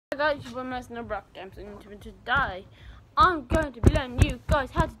guys, you're Mercy No Brock Games, and today I'm going to be learning you guys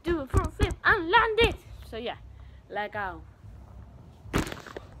how to do a front flip and land it. So yeah, let go.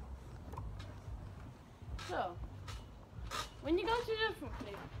 So when you go to the front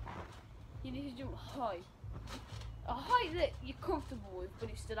flip, you need to jump high, a height that you're comfortable with,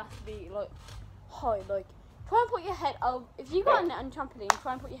 but it still has to be like high. Like try and put your head over. If you got a net on trampoline,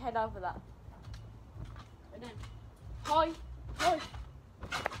 try and put your head over that, and then high.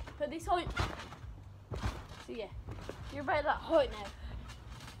 Put this height. So yeah, you're about that height now.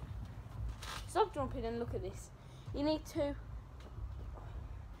 Stop jumping and look at this. You need to,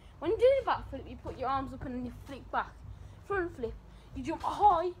 when you do the back flip, you put your arms up and then you flick back. Front flip, you jump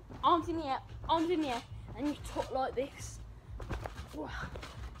high, arms in the air, and you tuck like this.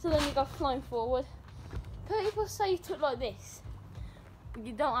 So then you go flying forward. People say you tuck like this, but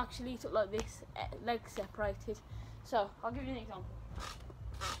you don't actually tuck like this, legs separated. So I'll give you an example.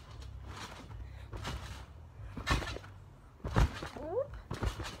 Whoop.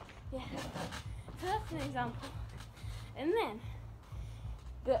 Yeah, so that's an example. And then,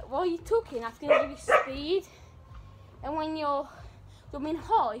 but while you're tucking, that's going to give you speed. And when you're jumping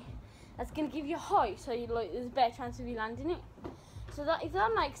high, that's going to give you height. So you like there's a better chance of you landing it. So that if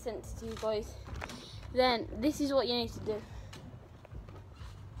that makes sense to you guys, then this is what you need to do.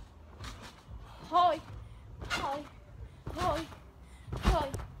 High.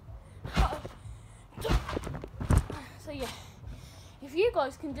 So yeah, if you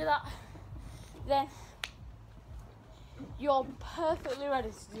guys can do that, then you're perfectly ready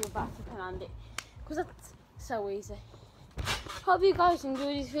to do a backflip and land it, because that's so easy. Hope you guys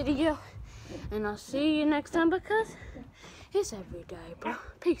enjoyed this video, and I'll see you next time, because it's every day, bro.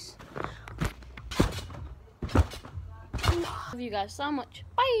 Peace. Love you guys so much.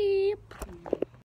 Bye.